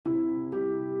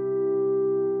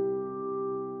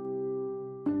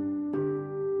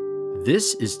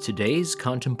This is today's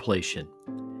contemplation,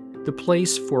 the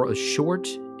place for a short,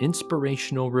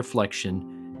 inspirational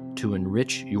reflection to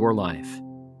enrich your life.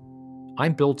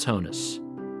 I'm Bill Tonus.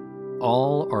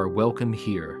 All are welcome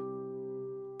here.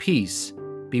 Peace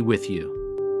be with you.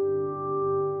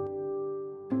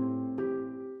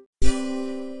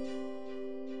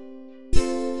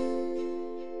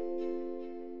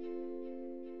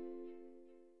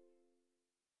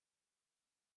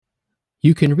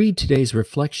 You can read today's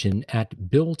reflection at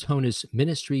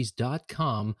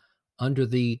billtonusministries.com under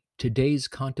the Today's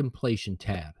Contemplation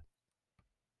tab.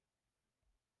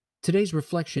 Today's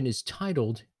reflection is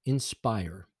titled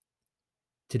Inspire.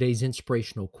 Today's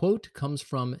inspirational quote comes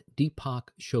from Deepak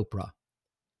Chopra.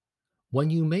 When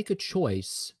you make a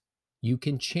choice, you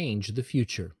can change the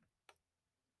future.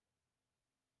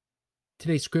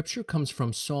 Today's scripture comes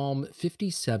from Psalm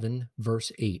 57,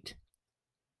 verse 8.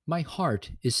 My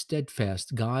heart is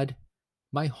steadfast, God.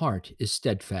 My heart is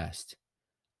steadfast.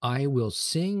 I will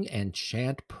sing and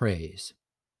chant praise.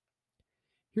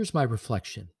 Here's my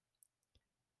reflection.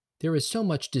 There is so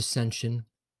much dissension,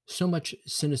 so much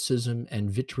cynicism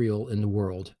and vitriol in the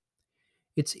world.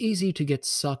 It's easy to get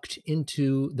sucked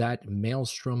into that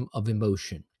maelstrom of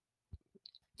emotion.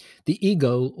 The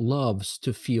ego loves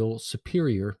to feel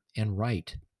superior and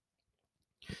right.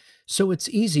 So it's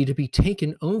easy to be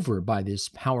taken over by this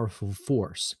powerful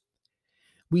force.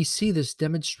 We see this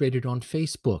demonstrated on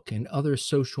Facebook and other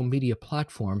social media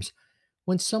platforms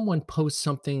when someone posts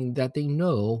something that they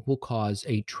know will cause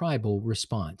a tribal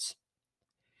response.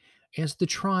 As the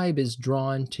tribe is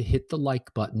drawn to hit the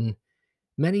like button,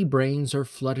 many brains are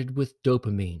flooded with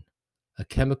dopamine, a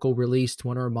chemical released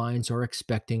when our minds are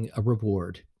expecting a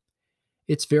reward.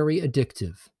 It's very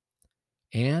addictive,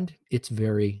 and it's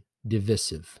very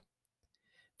divisive.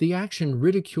 The action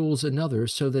ridicules another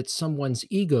so that someone's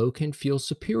ego can feel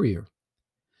superior.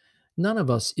 None of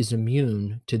us is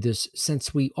immune to this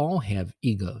since we all have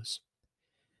egos.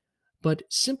 But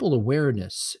simple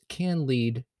awareness can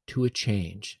lead to a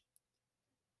change.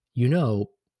 You know,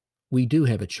 we do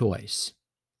have a choice.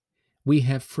 We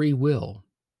have free will.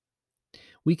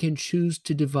 We can choose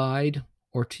to divide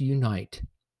or to unite.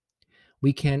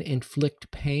 We can inflict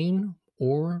pain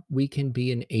or we can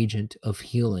be an agent of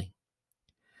healing.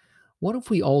 What if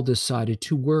we all decided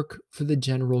to work for the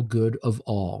general good of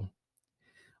all?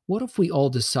 What if we all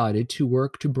decided to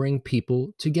work to bring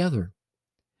people together?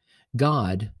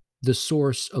 God, the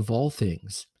source of all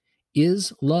things,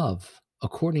 is love,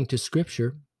 according to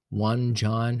Scripture, 1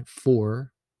 John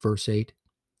 4, verse 8.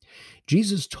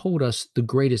 Jesus told us the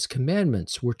greatest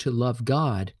commandments were to love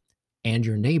God and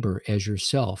your neighbor as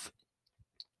yourself.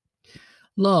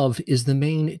 Love is the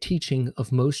main teaching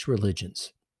of most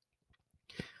religions.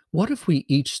 What if we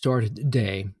each started the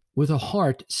day with a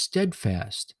heart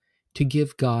steadfast to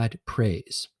give God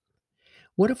praise?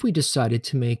 What if we decided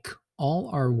to make all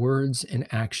our words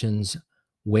and actions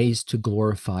ways to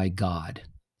glorify God?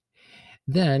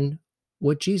 Then,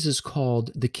 what Jesus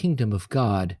called the kingdom of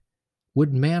God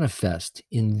would manifest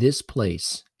in this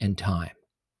place and time.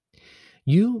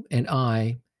 You and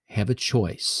I have a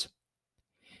choice.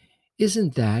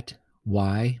 Isn't that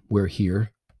why we're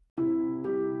here?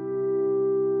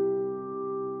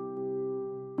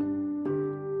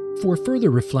 For further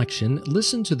reflection,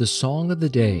 listen to the Song of the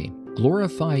Day,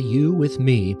 Glorify You with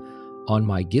Me, on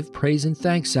my Give Praise and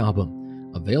Thanks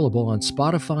album, available on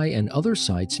Spotify and other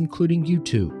sites including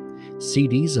YouTube.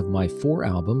 CDs of my 4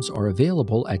 albums are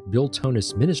available at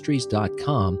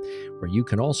billtonusministries.com, where you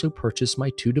can also purchase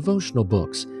my 2 devotional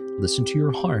books, Listen to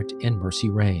Your Heart and Mercy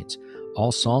Reigns.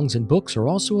 All songs and books are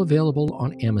also available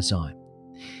on Amazon.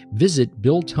 Visit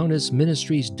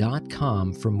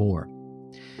billtonusministries.com for more.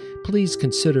 Please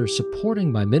consider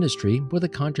supporting my ministry with a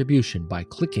contribution by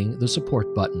clicking the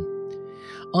support button.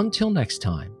 Until next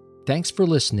time, thanks for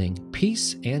listening.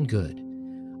 Peace and good.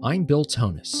 I'm Bill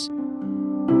Tonus.